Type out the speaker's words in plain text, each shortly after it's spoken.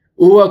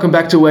Welcome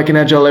back to Working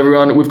Agile,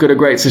 everyone. We've got a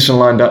great session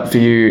lined up for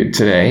you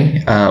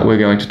today. We're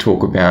going to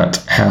talk about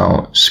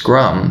how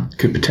Scrum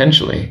could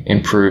potentially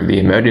improve the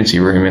emergency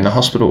room in the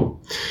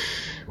hospital.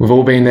 We've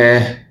all been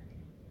there,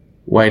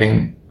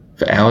 waiting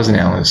for hours and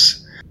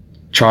hours,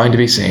 trying to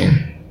be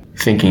seen,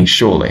 thinking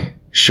surely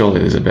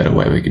there's a better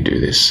way we could do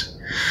this.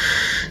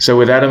 So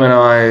with Adam and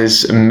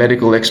I's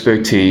medical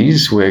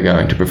expertise, we're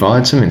going to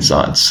provide some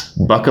insights.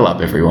 Buckle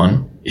up,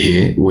 everyone.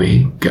 Here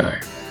we go.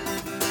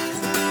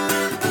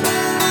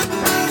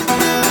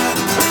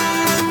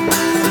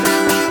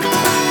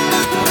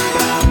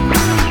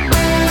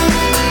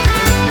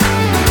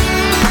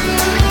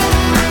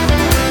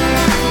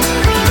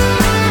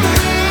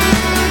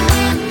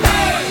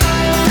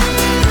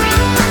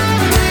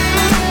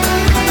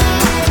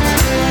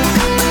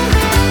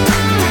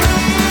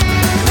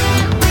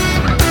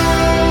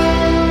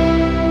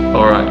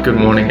 Good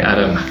morning,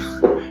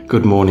 Adam.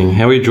 Good morning.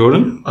 How are you,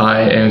 Jordan?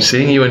 I am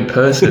seeing you in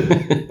person.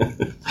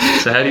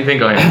 So how do you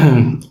think I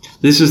am?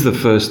 This is the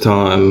first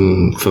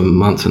time for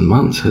months and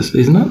months,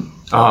 isn't it?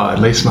 Oh, at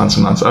least months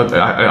and months.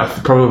 I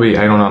probably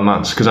 8 or 9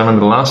 months, because I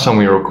remember the last time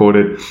we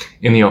recorded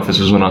in the office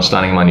was when I was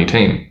starting my new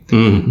team,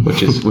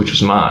 which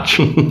was March.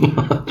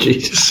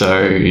 Jesus.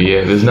 So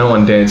yeah, there's no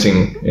one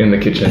dancing in the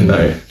kitchen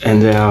though.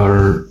 And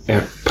our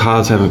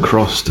paths haven't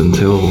crossed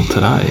until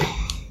today.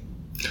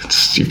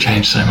 You've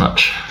changed so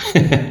much.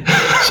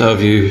 So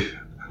have you,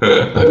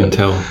 I can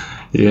tell.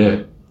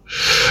 Yeah.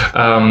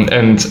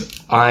 And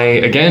I,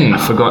 again,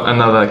 forgot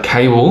another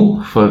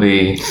cable for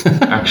the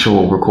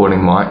actual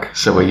recording mic,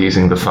 so we're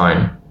using the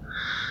phone.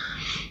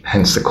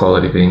 Hence the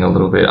quality being a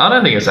little bit... I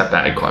don't think it's that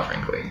bad, quite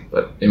frankly,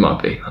 but it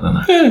might be. I don't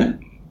know. Yeah.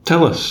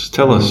 Tell us.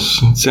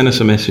 Send us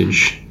a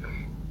message.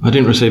 I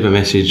didn't receive a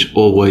message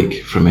all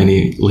week from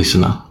any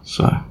listener,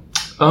 so...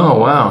 Oh,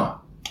 wow.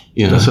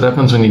 You know. That's what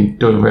happens when you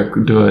do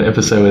an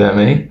episode without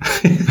me.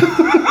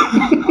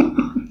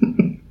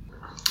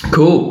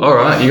 Cool. All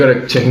right. You got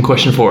a checking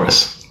question for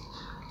us?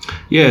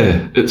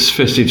 Yeah. It's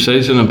festive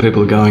season and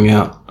people are going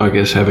out, I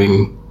guess,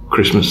 having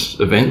Christmas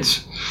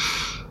events.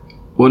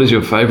 What is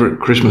your favourite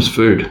Christmas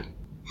food?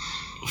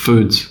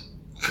 Foods.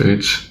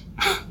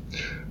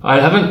 I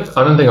don't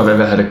think I've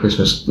ever had a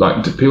Christmas...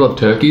 Like, do people have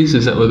turkeys?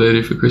 Is that what they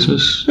do for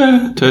Christmas?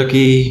 Yeah.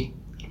 Turkey,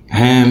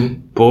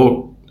 ham,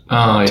 pork,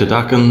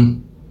 turducken.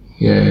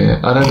 Yeah,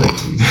 I don't think...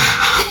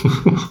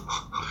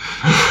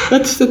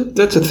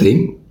 That's a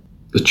thing.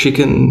 The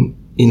chicken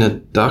in a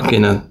duck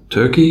in a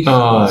turkey.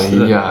 Oh,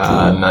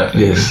 yeah. No,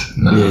 thanks. Yeah.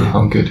 No, yeah.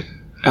 I'm good.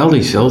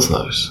 Aldi sells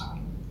those.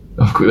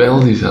 Of course,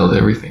 Aldi sells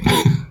everything.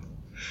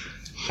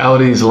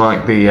 Aldi's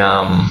like the...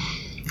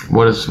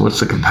 What's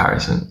the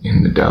comparison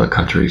in the other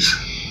countries?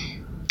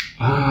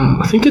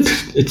 I think it's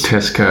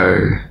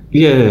Tesco.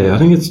 Yeah, I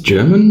think it's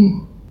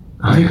German.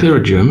 I think they're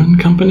a German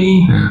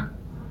company. Yeah.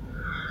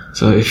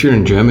 So if you're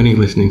in Germany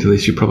listening to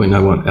this, you probably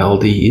know what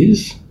Aldi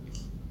is.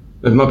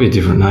 It might be a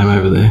different name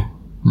over there.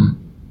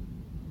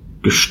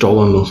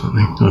 Gestohlen or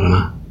something. I don't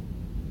know.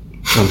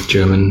 Some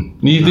German.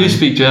 You do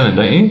speak German,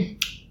 don't you?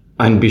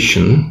 Ein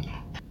bisschen,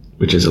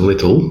 which is a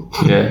little.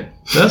 Yeah.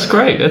 That's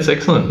great. That's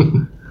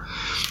excellent.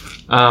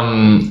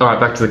 All right,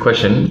 back to the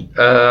question.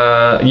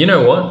 You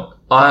know what?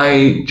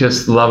 I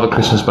just love a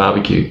Christmas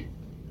barbecue.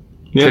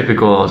 Yep.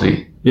 Typical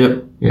Aussie.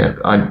 Yep. Yeah,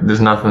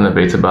 there's nothing that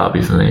beats a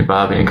barbie for me.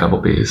 Barbie and a couple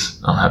of beers.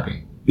 I'm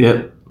happy.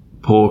 Yep.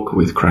 Pork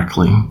with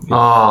crackling.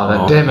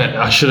 Damn it.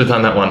 I should have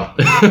done that one.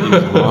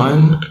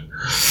 Wine.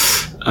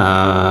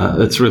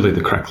 It's really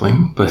the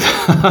crackling, but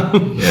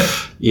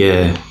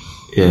yeah.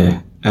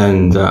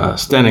 And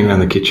standing around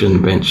the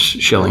kitchen bench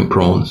shelling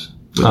prawns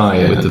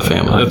with the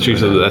family. That's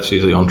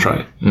usually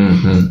entree.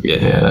 Mm-hmm.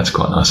 Yeah, that's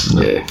quite nice,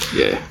 isn't it?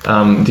 Yeah.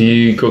 Do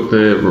you cook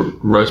the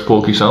roast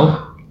pork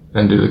yourself?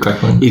 And do the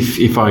crackling?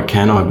 If I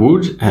can, I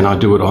would, and I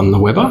do it on the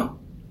Weber,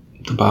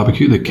 the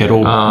barbecue, the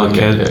kettle,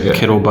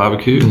 kettle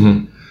barbecue.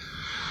 Mm-hmm.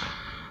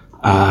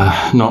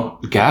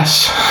 Not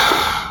gas.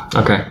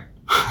 Okay.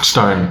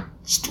 Stone.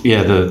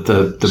 Yeah,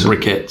 the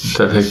briquettes.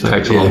 That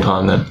takes a long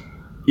time then.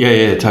 Yeah,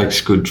 it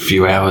takes a good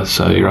few hours.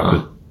 So you're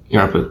up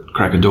at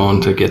crack of dawn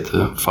to get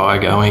the fire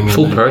going.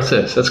 Full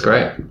process. That's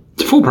great.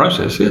 It's a full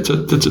process. Yeah, it's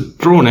a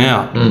drawn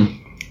out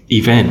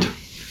event.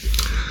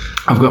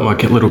 I've got my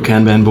little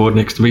Kanban board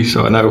next to me,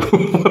 so I know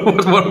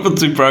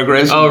what's in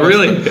progress. Oh,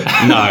 really?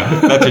 No,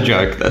 that's a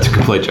joke. That's a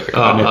complete joke.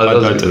 I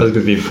was going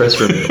to be impressed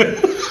with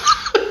it.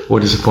 Or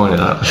disappointed.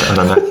 I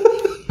don't know.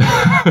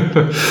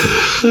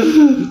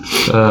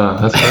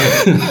 That's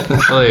great.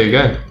 Oh, there you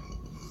go.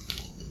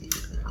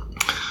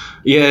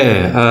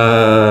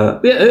 Yeah,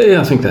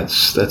 I think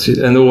that's it.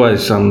 And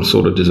always some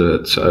sort of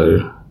dessert.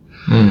 So,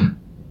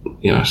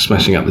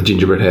 smashing up the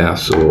gingerbread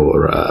house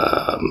or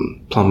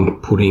plum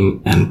pudding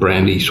and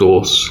brandy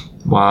sauce.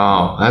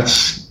 Wow,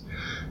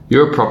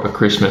 you're a proper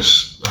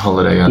Christmas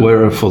holiday guy.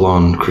 We're a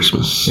full-on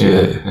Christmas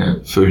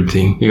food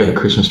thing. You got a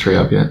Christmas tree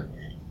up yet?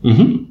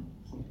 Mm-hmm.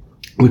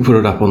 We put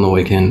it up on the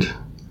weekend.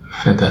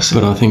 Fantastic.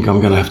 But I think I'm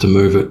going to have to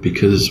move it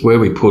because where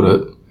we put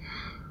it,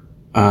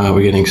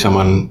 we're getting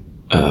a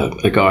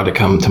guy to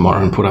come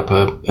tomorrow and put up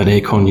an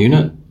aircon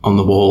unit on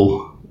the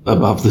wall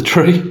above the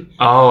tree.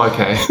 Oh,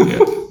 okay.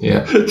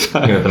 Yeah. You're going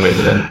to have to move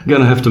it then.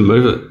 Going to have to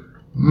move it.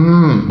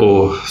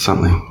 Or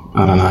something.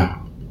 I don't know.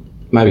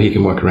 Maybe he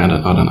can work around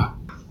it. I don't know.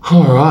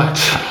 All right.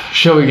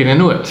 Shall we get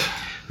into it?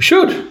 We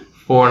should.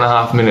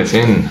 4.5 minutes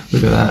in.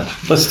 Look at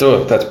that. Let's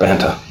do it. That's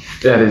banter.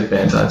 That is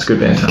banter. That's good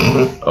banter.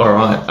 All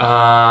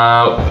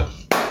right.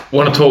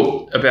 Want to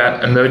talk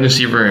about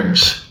emergency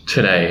rooms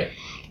today.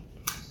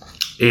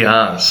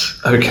 ERs.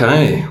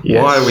 Okay.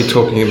 Yes. Why are we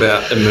talking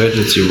about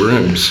emergency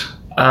rooms?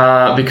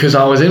 Because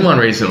I was in one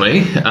recently.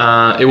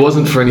 It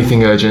wasn't for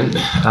anything urgent.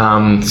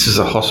 This is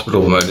a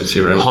hospital emergency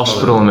room.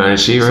 Hospital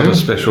emergency room. It's not a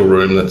special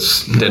room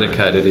that's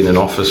dedicated in an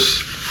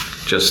office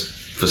just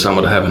for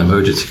someone to have an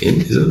emergency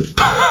in, is it?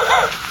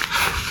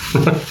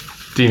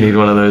 Do you need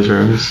one of those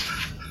rooms?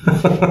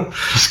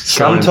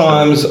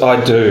 Sometimes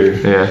I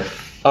do. Yeah.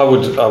 I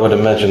would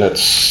imagine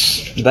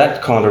it's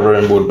that kind of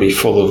room would be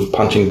full of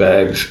punching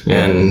bags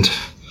and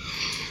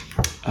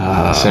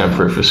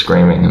soundproof for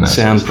screaming and that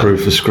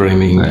soundproof for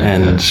screaming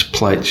and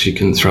plates you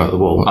can throw at the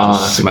wall and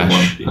just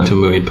smash into a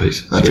million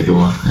pieces. That's a good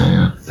one.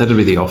 Yeah. That'd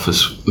be the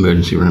office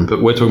emergency room,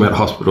 but we're talking about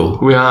hospital.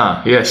 We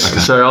are, yes. Okay.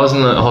 So I was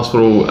in the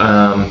hospital,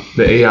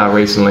 the ER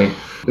recently.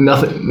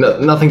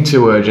 Nothing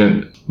too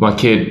urgent. My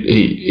kid,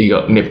 he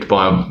got nipped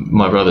by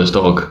my brother's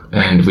dog,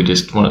 and we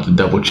just wanted to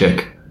double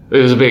check. It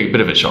was a bit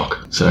of a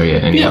shock. So yeah,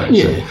 anyway.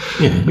 Yeah.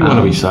 You want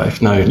to be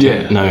safe. No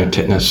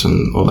tetanus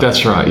and all that.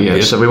 That's right. Yeah.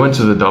 So we went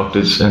to the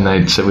doctors, and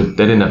they said they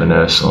didn't have a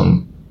nurse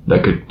on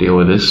that could deal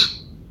with this,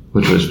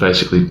 which was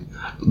basically,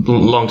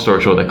 long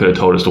story short, they could have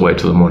told us to wait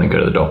till the morning, go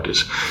to the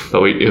doctors.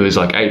 But it was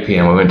like 8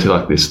 p.m. We went to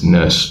like this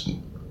nurse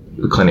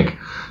clinic.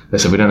 They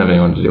said we don't have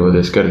anyone to deal with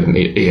this. Go to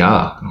the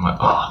ER. And I'm like,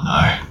 oh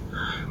no.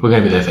 We're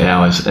going to be there for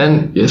hours.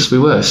 And yes, we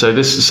were. So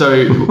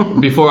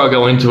before I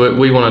go into it,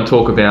 we want to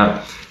talk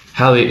about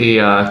how the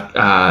ER,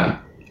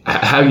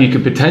 how you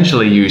could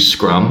potentially use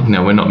Scrum.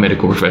 Now, we're not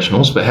medical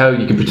professionals, but how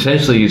you could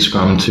potentially use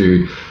Scrum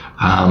to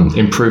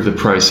improve the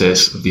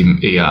process of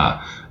the ER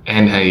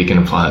and how you can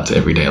apply it to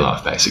everyday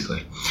life,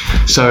 basically.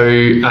 So,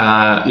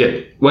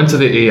 went to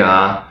the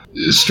ER.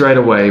 Straight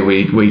away,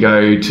 we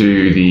go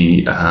to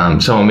the,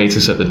 someone meets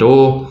us at the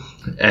door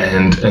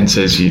and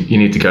says you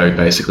need to go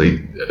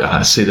basically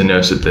see the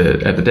nurse at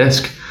the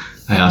desk.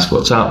 They ask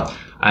what's up,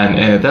 and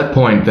at that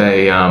point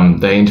they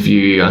interview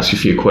you, ask you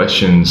a few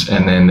questions,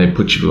 and then they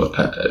put you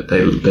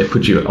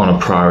on a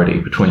priority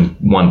between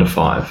 1 to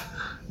 5,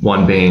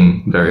 1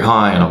 being very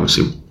high and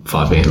obviously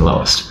 5 being the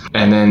lowest.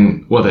 And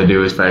then what they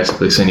do is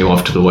basically send you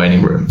off to the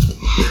waiting room.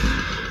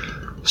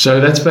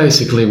 So that's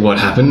basically what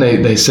happened.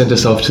 They sent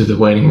us off to the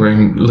waiting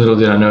room. Little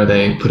did I know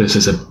they put us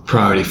as a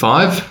priority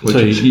 5. So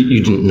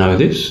you didn't know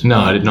this?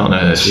 No, I did not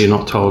know this. You're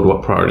not told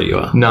what priority you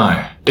are?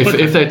 No.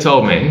 If they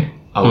told me,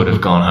 I would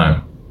have gone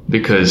home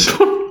because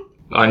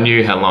I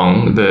knew how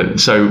long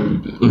so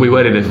we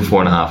waited there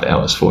for 4.5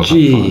 hours,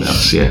 4.5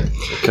 hours, yeah.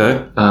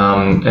 Okay.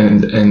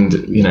 And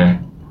you know,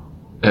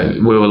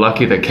 we were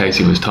lucky that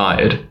Casey was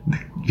tired,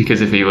 because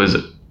if he was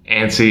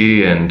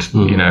antsy and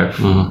you know,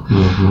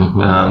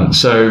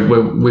 so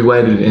we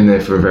waited in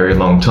there for a very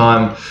long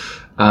time.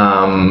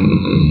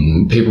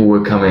 People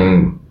were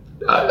coming.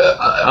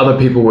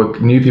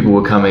 New people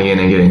were coming in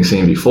and getting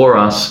seen before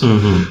us.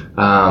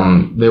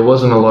 There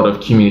wasn't a lot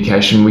of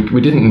communication.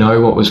 We didn't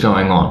know what was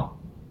going on,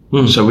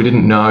 so we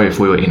didn't know if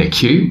we were in a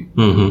queue.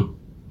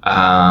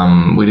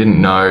 We didn't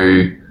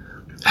know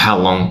how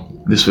long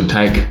this would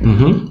take,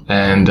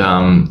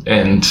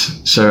 and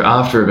so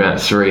after about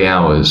 3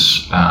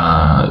 hours,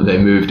 they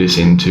moved us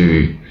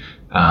into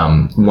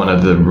one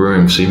of the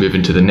rooms. So you move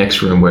into the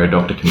next room where a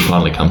doctor can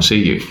finally come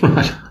see you.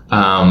 Right.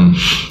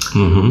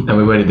 And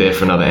we waited there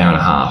for another hour and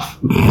a half.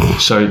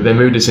 So they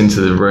moved us into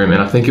the room,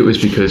 and I think it was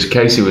because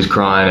Casey was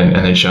crying,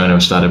 and then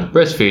Shona started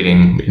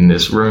breastfeeding in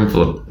this room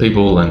full of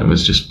people, and it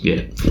was just,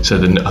 so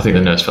I think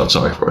the nurse felt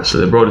sorry for us. So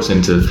they brought us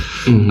into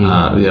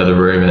the other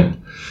room,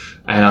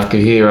 and I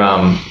could hear,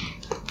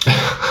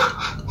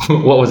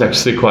 what was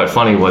actually quite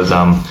funny was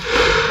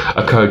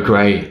a code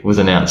grey was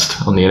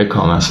announced on the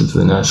intercom. I said to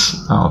the nurse,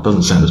 oh, it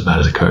doesn't sound as bad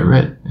as a code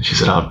red. And she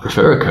said, I'd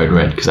prefer a code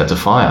red because that's a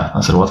fire.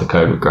 I said, what's a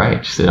code grey?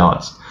 She said, oh,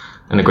 it's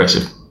an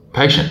aggressive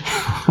patient.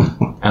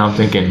 And I'm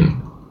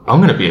thinking, I'm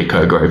going to be a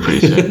code grey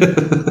pretty soon.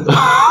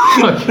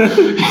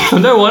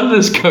 No wonder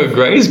this code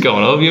grey's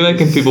going off. You're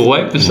making people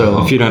wait for so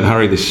long. If you don't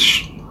hurry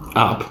this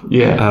up, I'm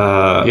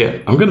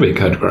going to be a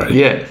code grey.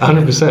 Yeah,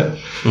 100%.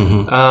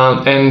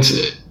 And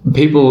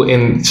people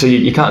so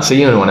you can't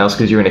see anyone else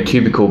because you're in a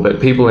cubicle,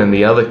 but people in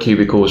the other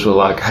cubicles were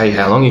like, hey,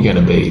 how long are you going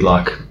to be?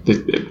 Like,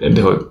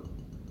 they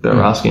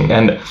were asking.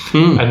 And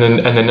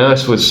the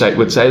nurse would say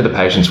to the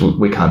patients,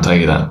 we can't tell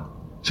you that.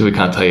 So we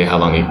can't tell you how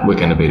long we're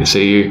going to be to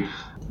see you.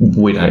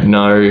 We don't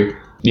know.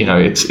 You know,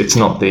 it's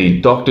not the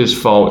doctor's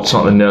fault. It's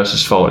not the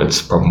nurse's fault. It's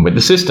a problem with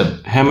the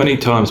system. How many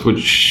times would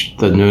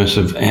the nurse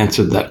have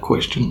answered that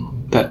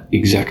question, that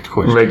exact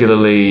question?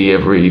 Regularly,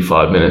 every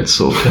 5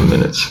 minutes or 10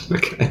 minutes.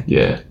 Okay.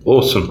 Yeah.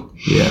 Awesome.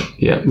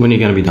 Yeah. When are you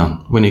going to be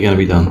done? When are you going to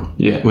be done?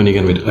 Yeah. When are you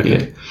going to be done?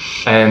 Okay.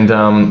 Yeah. And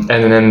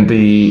then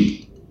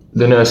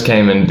the nurse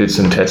came and did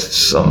some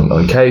tests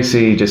on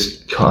Casey,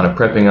 just kind of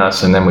prepping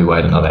us, and then we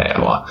waited another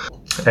hour.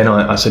 And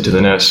I said to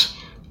the nurse,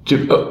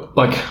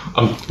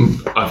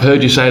 I've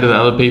heard you say to the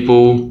other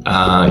people,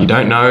 you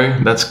don't know,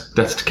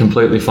 that's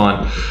completely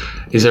fine.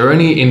 Is there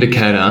any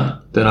indicator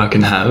that I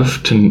can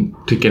have to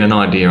get an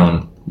idea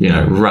on,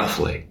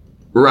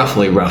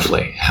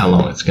 roughly how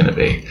long it's going to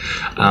be?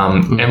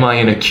 Am I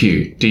in a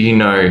queue? Do you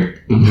know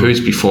who's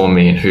before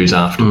me and who's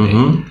after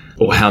me?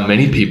 Or how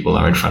many people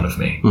are in front of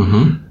me?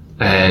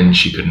 And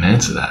she couldn't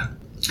answer that.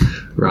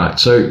 Right.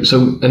 So,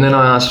 and then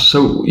I asked,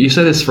 so you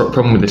said there's a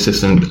problem with the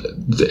system.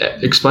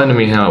 Explain to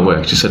me how it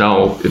works. She said,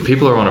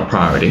 people are on a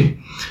priority,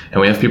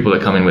 and we have people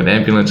that come in with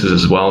ambulances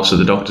as well. So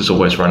the doctor's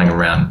always running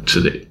around to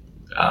the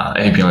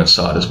ambulance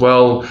side as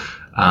well.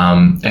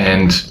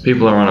 And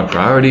people are on a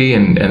priority,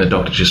 and the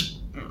doctor just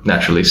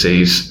naturally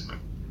sees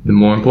the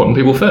more important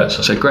people first.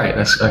 I said, great.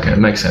 That's okay. It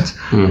makes sense.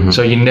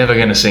 So you're never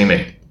going to see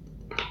me.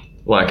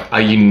 Like,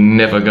 are you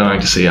never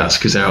going to see us?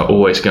 Because there are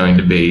always going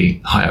to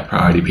be higher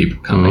priority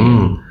people coming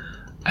in.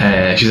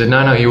 And she said,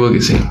 no, you will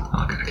get seen.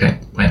 Okay,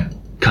 when?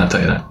 Can't tell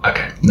you that.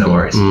 Okay, no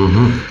worries.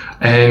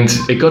 And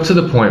it got to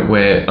the point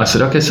where I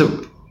said, okay, so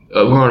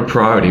we're on a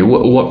priority.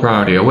 What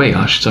priority are we?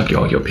 She's like,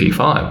 you're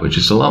P5, which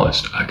is the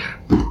lowest. Okay.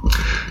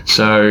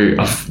 So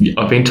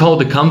I've been told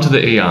to come to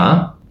the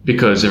ER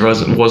because there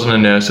wasn't a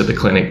nurse at the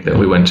clinic that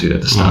we went to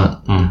at the start.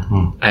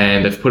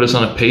 And they've put us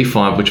on a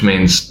P5, which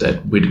means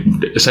that we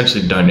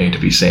essentially don't need to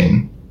be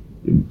seen.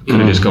 Could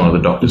have just gone to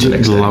the doctor's the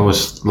next day. The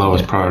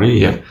lowest priority,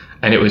 yeah.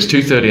 And it was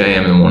 2:30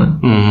 a.m. in the morning.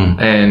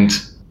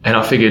 And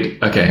I figured,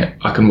 okay,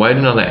 I can wait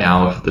another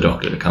hour for the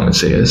doctor to come and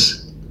see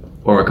us,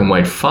 or I can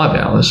wait 5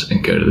 hours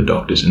and go to the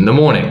doctor's in the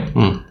morning.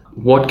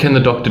 What can the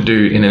doctor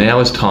do in an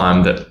hour's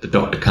time that the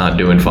doctor can't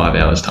do in 5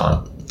 hours'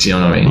 time? Do you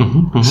know what I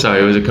mean? So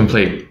it was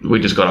we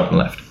just got up and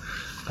left.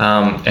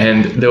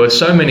 And there were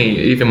so many,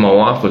 even my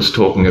wife was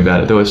talking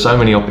about it, there were so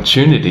many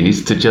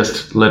opportunities to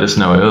just let us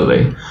know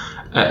early.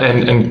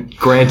 And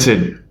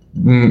granted,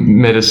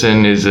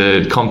 medicine is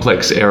a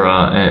complex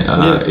era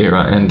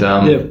and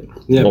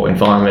or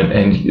environment,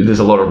 and there's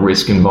a lot of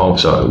risk involved.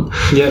 So,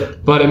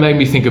 but it made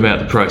me think about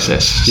the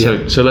process.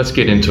 So let's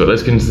get into it.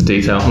 Let's get into the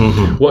detail.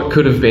 What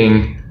could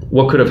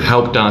have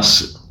helped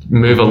us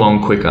move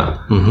along quicker?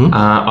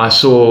 I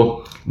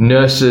saw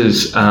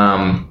nurses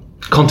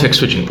context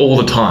switching all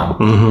the time.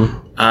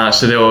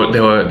 So they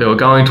were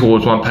going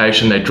towards one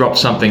patient, they dropped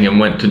something and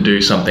went to do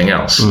something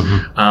else.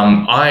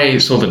 I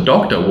saw the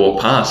doctor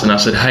walk past and I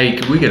said, hey,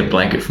 could we get a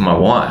blanket for my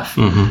wife?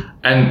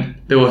 And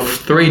there were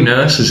 3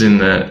 nurses in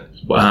the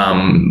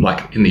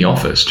in the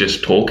office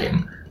just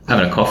talking,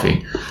 having a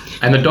coffee.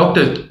 And the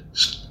doctor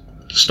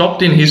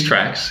stopped in his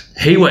tracks.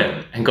 He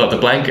went and got the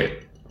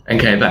blanket and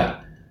came back.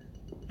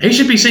 He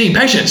should be seeing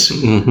patients.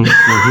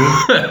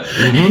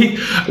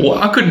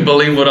 I couldn't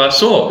believe what I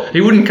saw.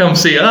 He wouldn't come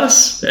see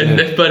us,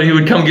 but he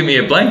would come give me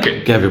a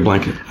blanket. Gave you a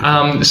blanket.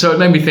 So it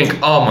made me think,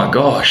 oh my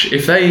gosh,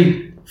 if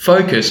they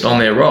focused on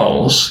their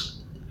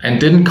roles and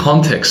didn't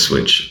context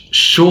switch,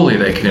 surely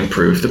they can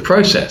improve the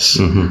process.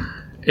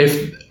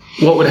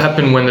 What would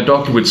happen when the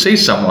doctor would see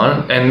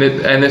someone, and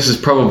this is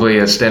probably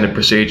a standard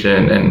procedure,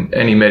 and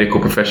any medical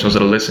professionals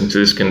that are listening to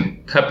this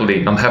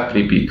I'm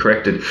happy to be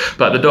corrected,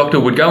 but the doctor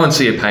would go and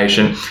see a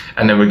patient,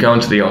 and then would go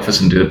into the office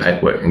and do the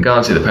paperwork, and go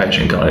and see the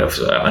patient, go to the office,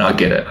 and I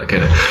get it.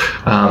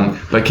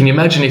 But can you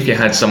imagine if you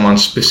had someone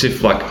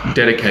specific,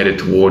 dedicated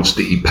towards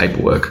the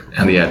paperwork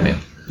and the admin?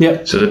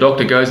 Yep. So the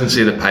doctor goes and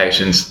sees the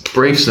patients,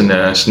 briefs the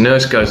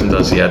nurse goes and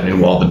does the admin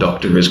while the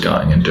doctor is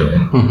going and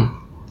doing.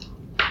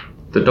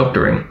 The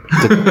doctoring.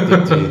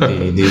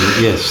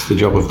 Yes, the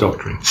job of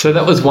doctoring. So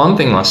that was one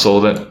thing I saw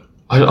that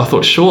I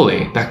thought,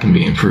 surely that can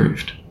be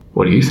improved.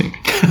 What do you think?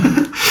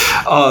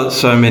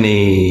 So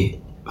many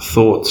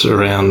thoughts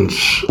around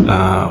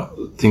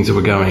things that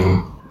were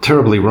going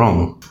terribly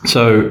wrong.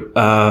 So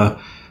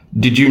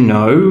did you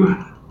know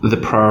the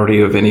priority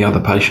of any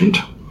other patient?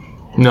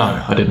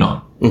 No, I did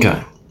not.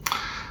 Okay.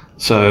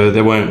 So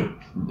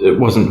it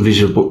wasn't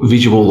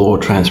visual or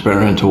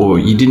transparent, or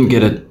you didn't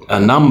get a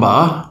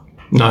number.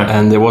 No.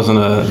 And there wasn't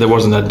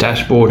a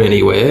dashboard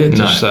anywhere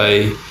to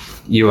say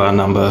you are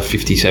number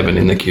 57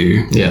 in the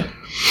queue. Yeah.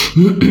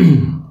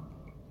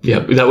 Yeah,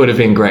 that would have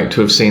been great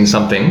to have seen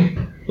something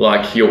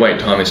like your wait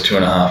time is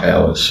 2.5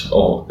 hours,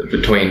 or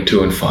between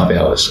 2 and 5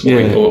 hours.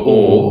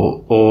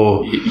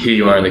 Or here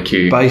you are in the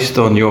queue. Based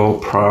on your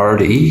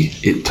priority,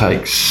 it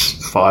takes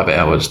 5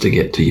 hours to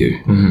get to you.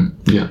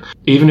 Yeah.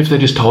 Even if they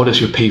just told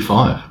us you're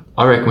P5,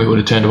 I reckon we would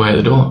have turned away at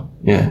the door.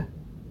 Yeah.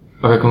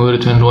 I reckon we would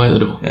have turned away at the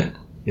door. Yeah.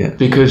 Yeah.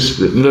 Because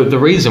the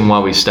reason why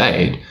we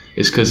stayed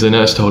is because the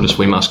nurse told us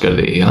we must go to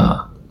the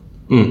ER.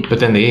 But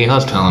then the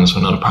ER's telling us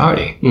we're not a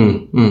priority.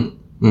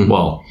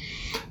 Well,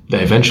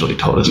 they eventually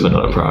told us we're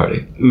not a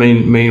priority.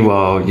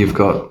 Meanwhile, you've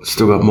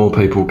still got more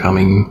people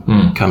coming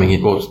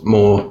in, or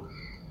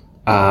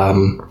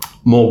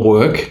more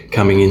work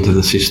coming into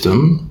the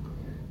system,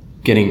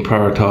 getting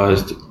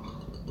prioritised,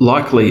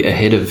 likely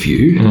ahead of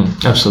you.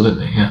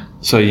 Absolutely, yeah.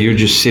 So you're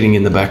just sitting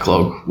in the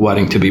backlog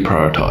waiting to be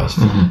prioritised.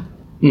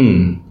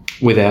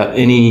 Without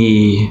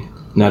any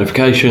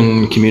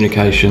notification,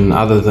 communication,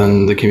 other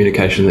than the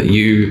communication that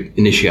you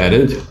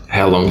initiated,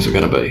 how long is it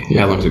going to be?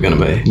 How long is it going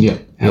to be? Yeah.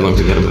 How long is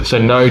it going to be? So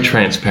no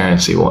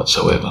transparency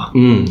whatsoever.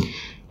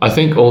 I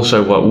think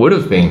also what would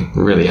have been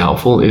really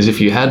helpful is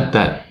if you had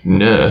that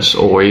nurse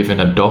or even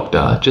a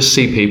doctor just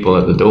see people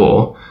at the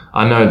door.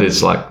 I know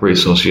there's like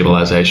resource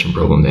utilization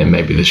problem there.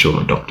 Maybe they're short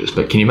on doctors,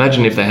 but can you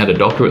imagine if they had a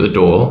doctor at the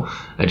door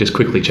and just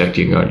quickly checked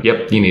you and going,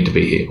 yep, you need to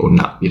be here, or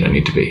no, you don't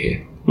need to be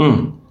here.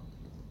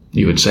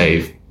 You would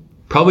save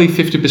probably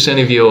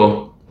 50% of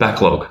your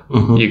backlog.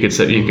 You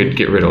could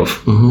get rid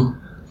of.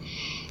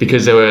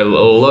 Because there were a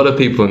lot of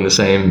people in the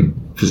same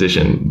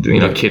position. You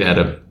know, kid had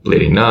a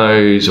bleeding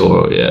nose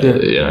or,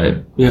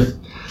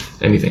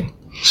 anything.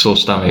 Sore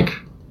stomach.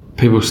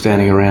 People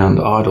standing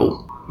around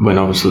idle when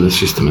obviously the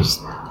system is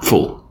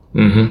full.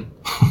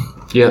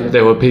 Yeah,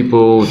 there were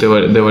people, there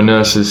were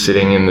nurses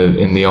sitting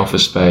in the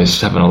office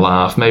space having a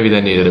laugh. Maybe they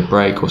needed a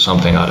break or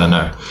something, I don't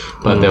know.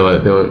 But they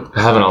were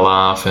having a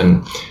laugh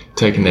and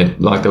taking their,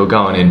 like they were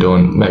going in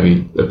doing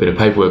maybe a bit of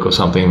paperwork or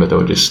something, but they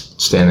were just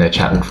standing there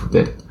chatting for a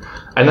bit.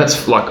 And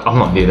that's like, I'm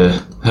not here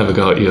to have a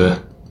go at your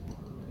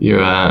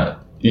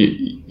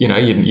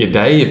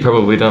day. You've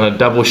probably done a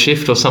double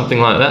shift or something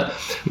like that.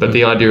 But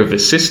the idea of the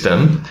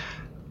system,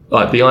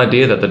 like the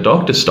idea that the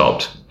doctor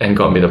stopped and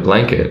got me the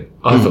blanket,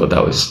 I thought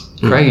that was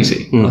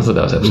crazy. I thought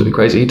that was absolutely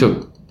crazy. He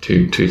took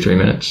 2-3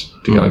 minutes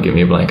to go and give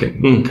me a blanket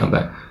and come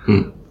back.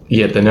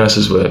 Yet the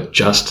nurses were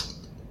just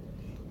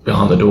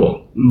behind the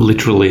door.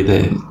 Literally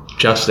there.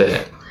 Just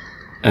there.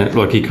 And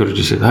like he could have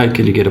just said, hey,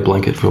 can you get a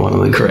blanket for one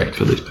of these? Correct.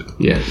 For these people.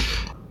 Yeah.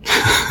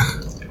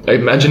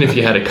 Imagine if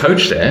you had a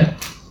coach there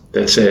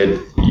that said,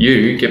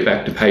 you get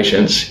back to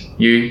patients,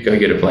 you go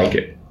get a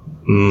blanket.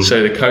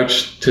 So the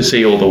coach to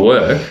see all the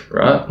work,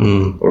 right?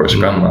 Or a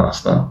scrum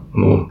master,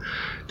 or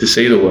to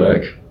see the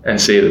work and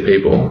see the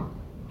people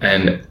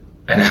and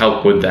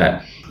help with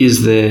that.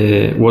 Was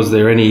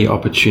there any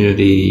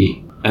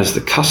opportunity as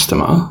the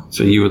customer?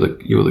 So you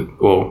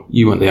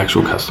weren't the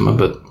actual customer,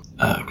 but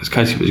because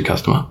Casey was your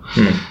customer,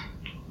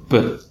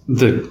 but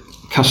the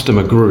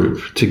customer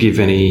group to give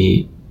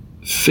any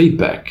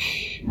feedback?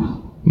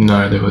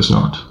 No, there was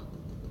not.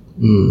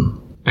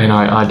 And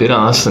I did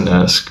ask the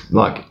nurse,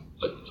 like,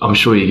 I'm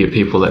sure you get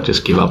people that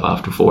just give up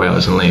after 4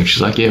 hours and leave.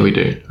 She's like, yeah, we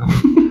do.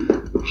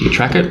 Do you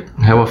track it?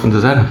 How often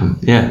does that happen?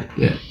 Yeah.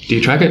 Do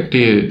you track it? Do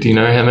you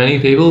know how many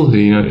people?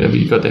 Have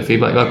you got their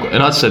feedback?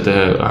 And I said to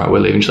her, all right, we're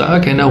leaving. She's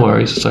like, okay, no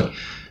worries. It's like,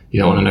 you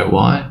don't want to know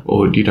why,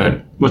 or you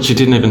don't. But she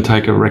didn't even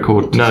take a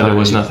record. No, there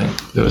was nothing.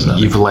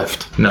 You've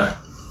left. No.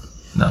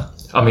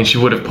 I mean, she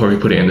would have probably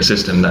put it in the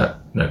system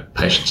that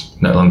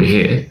patient's no longer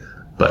here,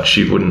 but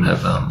she wouldn't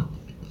have.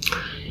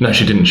 No,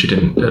 she didn't. She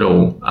didn't at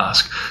all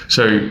ask.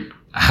 So,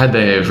 had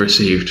they have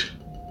received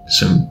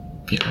some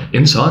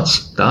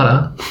insights,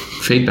 data,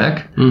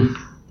 feedback,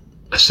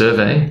 a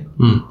survey,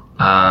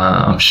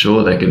 I'm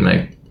sure they could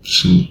make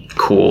some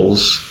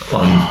calls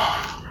on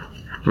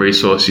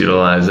resource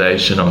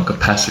utilization, on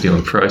capacity,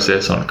 on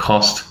process, on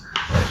cost.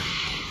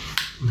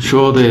 I'm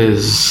sure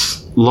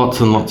there's lots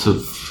and lots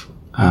of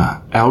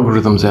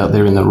algorithms out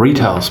there in the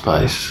retail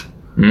space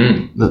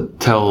that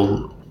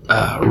tell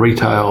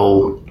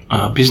retail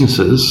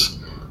businesses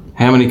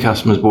how many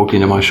customers walk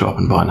into my shop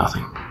and buy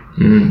nothing.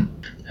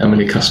 How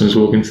many customers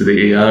walk into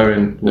the ER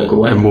and walk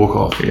away? And walk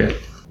off. Yeah.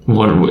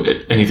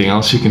 Anything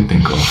else you can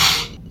think of?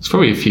 There's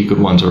probably a few good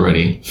ones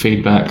already.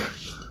 Feedback,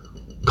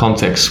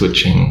 context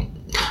switching,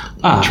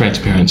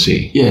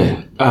 transparency.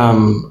 Yeah.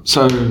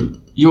 So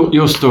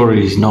your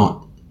story is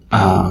not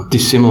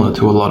dissimilar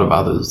to a lot of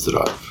others that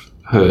I've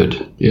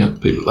heard. Yeah.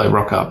 People, they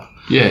rock up.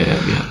 Yeah,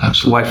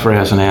 absolutely. Wait for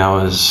hours and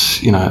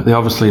hours. They're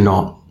obviously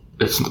not.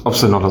 It's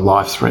obviously not a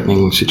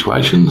life-threatening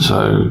situation.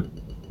 So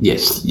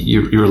yes,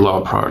 you're a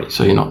lower priority.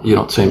 So you're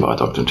not seen by a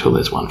doctor until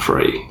there's one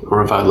free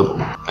or available.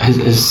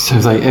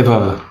 Have they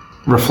ever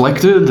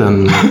reflected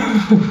and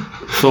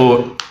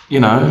thought,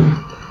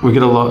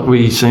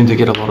 we seem to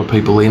get a lot of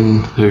people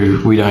in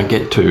who we don't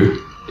get to.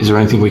 Is there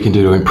anything we can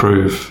do to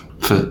improve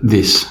for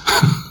this?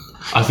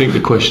 I think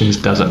the question is,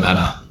 does it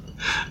matter?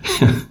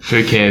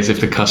 Who cares if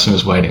the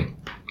customer's waiting?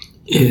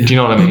 Yeah. Do you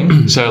know what I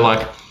mean? So,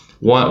 like,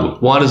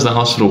 why does the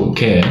hospital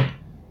care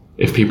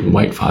if people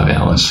wait 5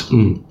 hours?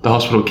 The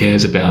hospital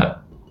cares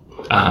about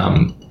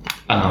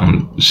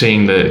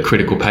seeing the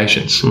critical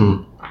patients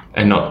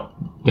and not,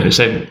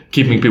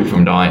 keeping people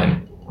from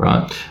dying,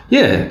 right?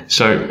 Yeah.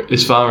 So,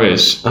 as far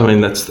as... I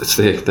mean, that's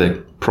their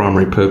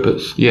primary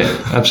purpose. Yeah,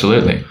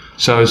 absolutely.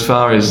 So, as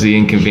far as the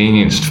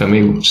inconvenience for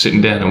me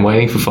sitting down and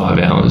waiting for 5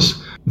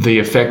 hours... the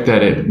effect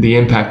the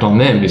impact on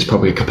them is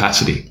probably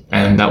capacity,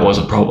 and that was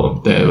a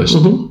problem. There was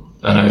an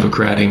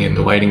overcrowding in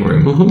the waiting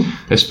room,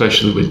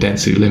 especially with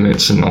density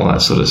limits and all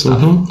that sort of stuff.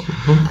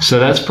 So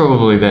that's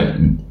probably that.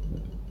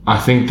 I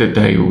think that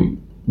they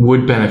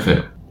would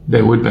benefit.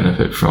 They would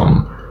benefit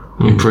from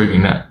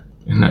improving that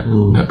in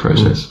that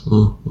process.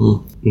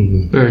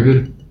 Very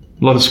good.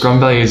 A lot of Scrum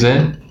values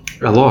there.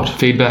 A lot.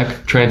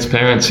 Feedback,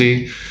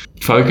 transparency,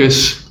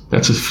 focus.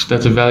 That's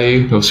a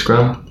value of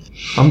Scrum.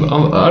 I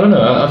don't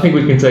know. I think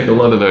we can take a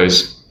lot of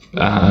those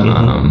a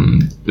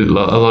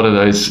lot of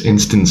those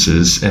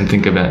instances and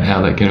think about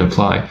how they can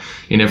apply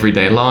in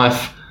everyday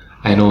life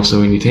and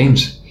also in your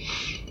teams.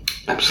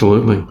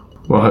 Absolutely.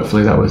 Well,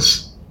 hopefully that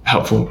was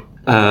helpful.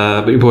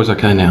 But your boy's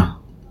okay now?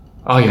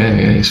 Oh,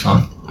 yeah, he's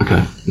fine.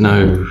 Okay.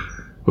 No.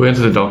 We went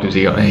to the doctors,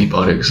 he got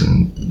antibiotics,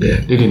 and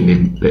yeah, he didn't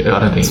need, I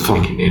don't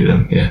think he needed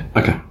them, yeah.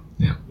 Okay.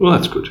 Yeah. Well,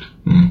 that's good.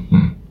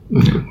 Mm-hmm.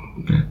 That's good.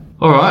 Yeah.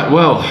 All right,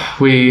 well,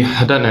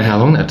 I don't know how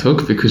long that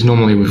took because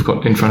normally we've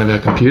got in front of our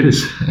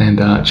computers and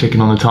checking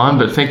on the time,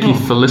 but thank you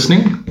for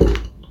listening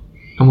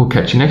and we'll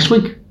catch you next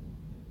week.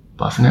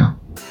 Bye for now.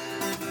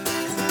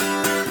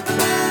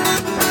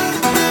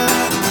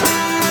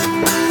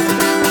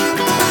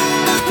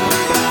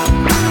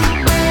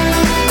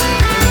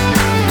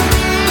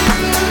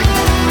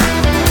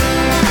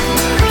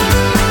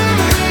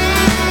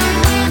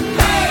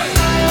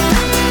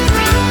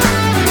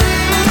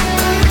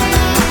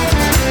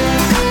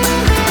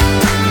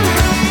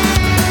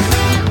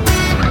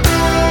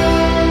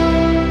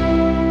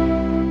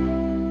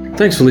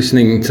 Thanks for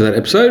listening to that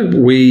episode.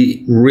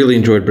 We really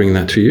enjoyed bringing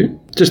that to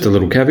you. Just a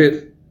little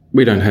caveat.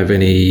 We don't have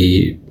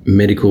any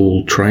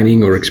medical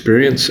training or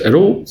experience at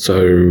all.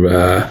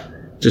 So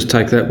just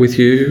take that with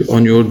you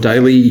on your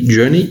daily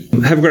journey.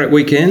 Have a great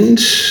weekend.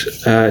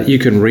 You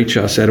can reach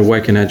us at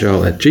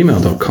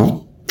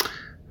awakenagile@gmail.com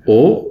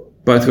or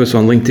both of us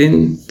on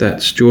LinkedIn.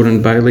 That's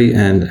Jordan Bailey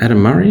and Adam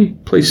Murray.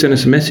 Please send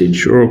us a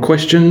message or a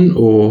question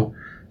or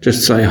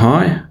just say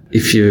hi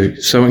if you're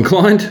so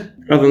inclined.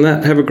 Other than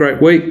that, have a great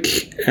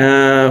week.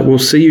 We'll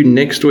see you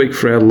next week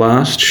for our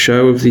last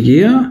show of the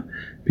year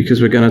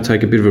because we're going to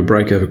take a bit of a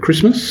break over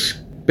Christmas.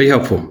 Be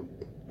helpful.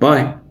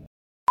 Bye.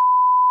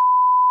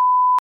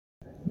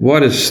 Why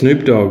does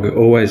Snoop Dogg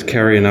always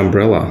carry an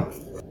umbrella?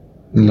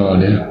 No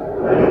idea.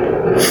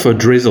 For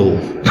drizzle.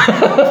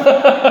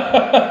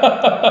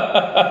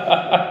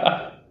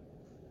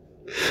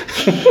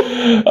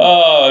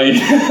 Oh,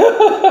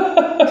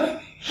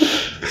 yeah.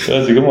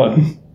 That's a good one.